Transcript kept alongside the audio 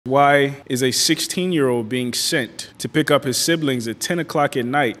Why is a 16-year-old being sent to pick up his siblings at 10 o'clock at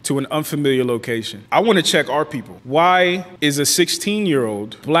night to an unfamiliar location? I want to check our people. Why is a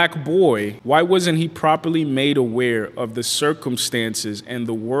 16-year-old black boy, why wasn't he properly made aware of the circumstances and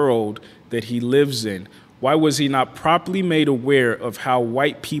the world that he lives in? Why was he not properly made aware of how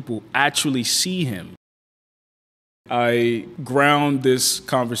white people actually see him? I ground this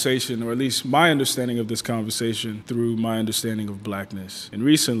conversation, or at least my understanding of this conversation, through my understanding of blackness. And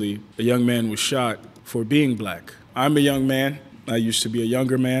recently, a young man was shot for being black. I'm a young man. I used to be a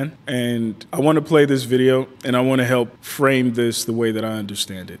younger man. And I want to play this video, and I want to help frame this the way that I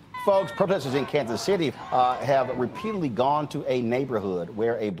understand it. Folks, protesters in Kansas City have repeatedly gone to a neighborhood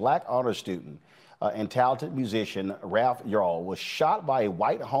where a black honor student and talented musician, Ralph Yarl, was shot by a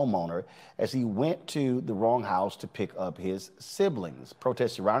white homeowner as he went to the wrong house to pick up his siblings.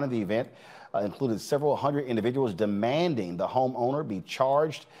 Protests surrounding the event included several hundred individuals demanding the homeowner be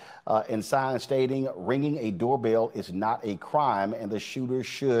charged and signs stating ringing a doorbell is not a crime and the shooter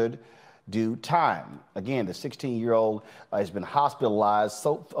should do time. Again, the 16-year-old has been hospitalized.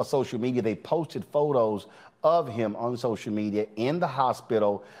 Social media, they posted photos of him on social media in the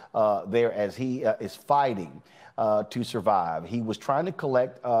hospital there as he is fighting to survive. He was trying to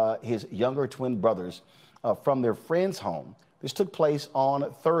collect his younger twin brothers from their friend's home. This took place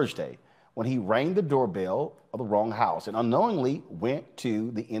on Thursday when he rang the doorbell of the wrong house and unknowingly went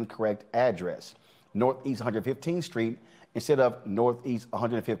to the incorrect address, Northeast 115th Street instead of Northeast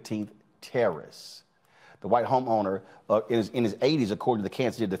 115th Terrace. The white homeowner is in his 80s, according to the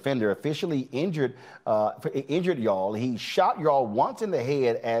Kansas City Defender, officially injured Yarl. He shot Yarl once in the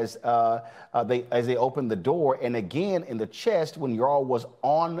head as they opened the door, and again in the chest when Yarl was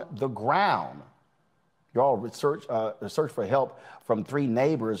on the ground. Yarl searched for help from three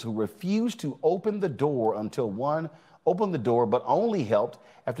neighbors who refused to open the door until one opened the door, but only helped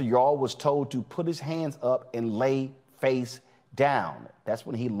after Yarl was told to put his hands up and lay face down. That's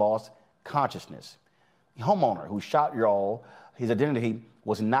when he lost consciousness. The homeowner who shot Yarl, his identity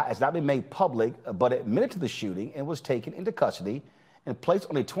has not been made public, but admitted to the shooting and was taken into custody and placed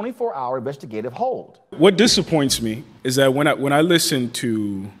on a 24-hour investigative hold. What disappoints me is that when I listen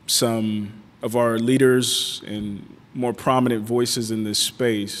to some of our leaders and more prominent voices in this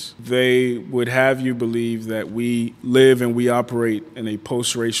space, they would have you believe that we live and we operate in a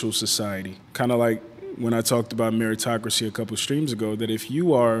post-racial society, kind of like when I talked about meritocracy a couple streams ago, that if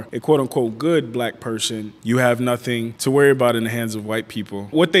you are a quote-unquote good black person, you have nothing to worry about in the hands of white people.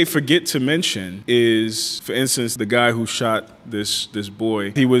 What they forget to mention is, for instance, the guy who shot this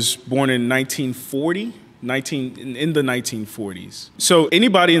boy, he was born in 1940. In the 1940s. So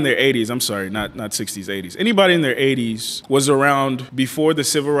anybody in their 80s, I'm sorry, not 60s, 80s, anybody in their 80s was around before the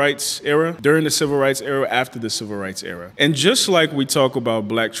civil rights era, during the civil rights era, after the civil rights era. And just like we talk about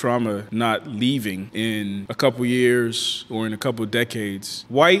black trauma not leaving in a couple years or in a couple decades,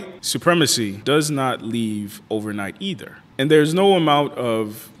 white supremacy does not leave overnight either. And there's no amount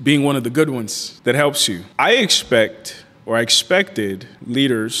of being one of the good ones that helps you. I expected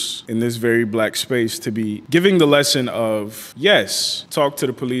leaders in this very black space to be giving the lesson of, yes, talk to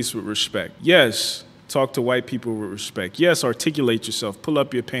the police with respect. Yes, talk to white people with respect. Yes, articulate yourself, pull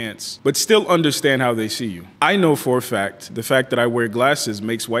up your pants, but still understand how they see you. I know for a fact, the fact that I wear glasses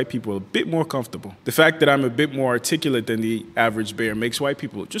makes white people a bit more comfortable. The fact that I'm a bit more articulate than the average bear makes white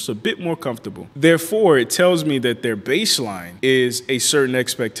people just a bit more comfortable. Therefore, it tells me that their baseline is a certain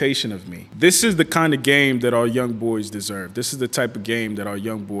expectation of me. This is the kind of game that our young boys deserve. This is the type of game that our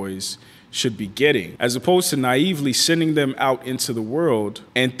young boys should be getting, as opposed to naively sending them out into the world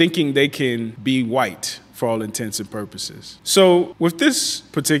and thinking they can be white for all intents and purposes. So with this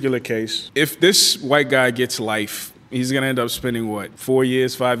particular case, if this white guy gets life, he's gonna end up spending what, 4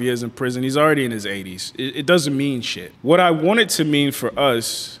 years, 5 years in prison? He's already in his 80s. It doesn't mean shit. What I want it to mean for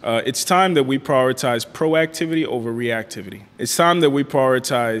us, it's time that we prioritize proactivity over reactivity. It's time that we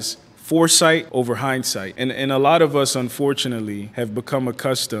prioritize foresight over hindsight. And a lot of us, unfortunately, have become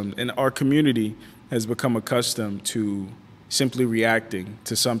accustomed, and our community has become accustomed to simply reacting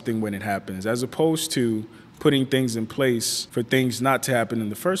to something when it happens, as opposed to putting things in place for things not to happen in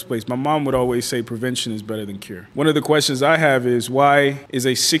the first place. My mom would always say prevention is better than cure. One of the questions I have is, why is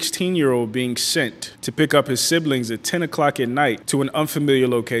a 16-year-old being sent to pick up his siblings at 10 o'clock at night to an unfamiliar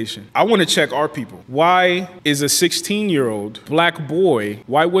location? I want to check our people. Why is a 16-year-old black boy,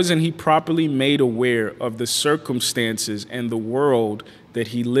 why wasn't he properly made aware of the circumstances and the world that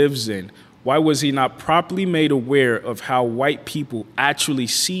he lives in? Why was he not properly made aware of how white people actually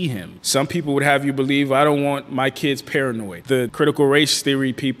see him? Some people would have you believe, I don't want my kids paranoid. The critical race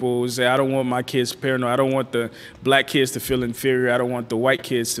theory people say, I don't want my kids paranoid. I don't want the black kids to feel inferior. I don't want the white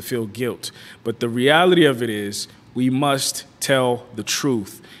kids to feel guilt. But the reality of it is, we must tell the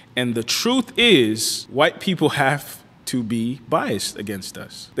truth. And the truth is, white people have to be biased against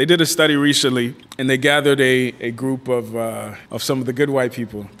us. They did a study recently, and they gathered a group of some of the good white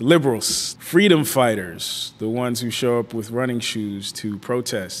people, the liberals, freedom fighters, the ones who show up with running shoes to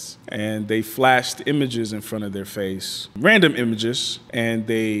protests, and they flashed images in front of their face, random images, and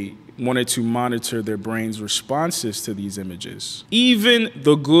they wanted to monitor their brain's responses to these images. Even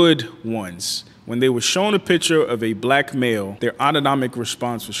the good ones, when they were shown a picture of a black male, their autonomic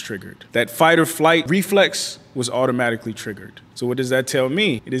response was triggered. That fight or flight reflex was automatically triggered. So what does that tell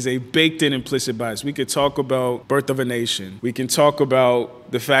me? It is a baked-in implicit bias. We could talk about Birth of a Nation. We can talk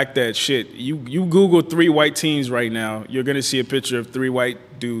about the fact that, you Google 3 white teens right now, you're gonna see a picture of 3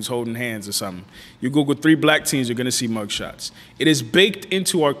 white dudes holding hands or something. You Google 3 black teens, you're gonna see mugshots. It is baked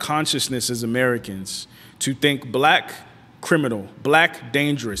into our consciousness as Americans to think black criminal, black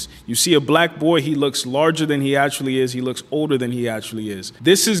dangerous. You see a black boy, he looks larger than he actually is. He looks older than he actually is.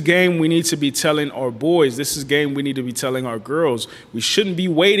 This is game we need to be telling our boys. This is game we need to be telling our girls. We shouldn't be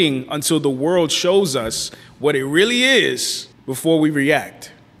waiting until the world shows us what it really is before we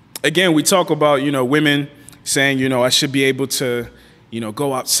react. Again, we talk about, women saying, I should be able to,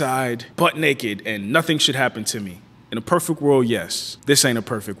 go outside butt naked and nothing should happen to me. In a perfect world, yes. This ain't a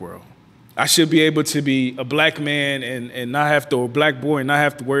perfect world. I should be able to be a black man and not have to, or a black boy and not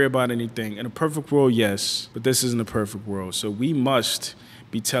have to worry about anything. In a perfect world, yes, but this isn't a perfect world. So we must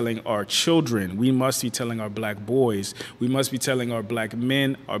be telling our children, we must be telling our black boys, we must be telling our black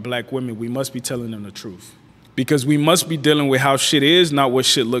men, our black women, we must be telling them the truth. Because we must be dealing with how shit is, not what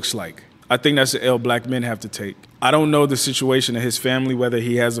shit looks like. I think that's the L black men have to take. I don't know the situation of his family, whether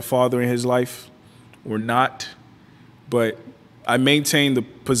he has a father in his life or not, but I maintain the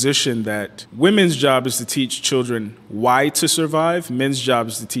position that women's job is to teach children why to survive. Men's job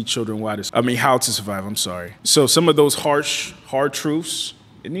is to teach children how to survive, I'm sorry. So some of those hard truths,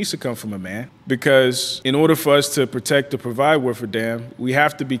 it needs to come from a man. Because in order for us to protect or provide worth a damn, we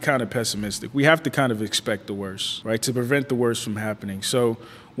have to be kind of pessimistic. We have to kind of expect the worst, right? To prevent the worst from happening. So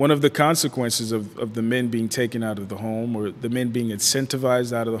one of the consequences of the men being taken out of the home, or the men being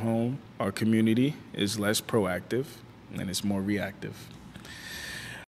incentivized out of the home, our community is less proactive and it's more reactive.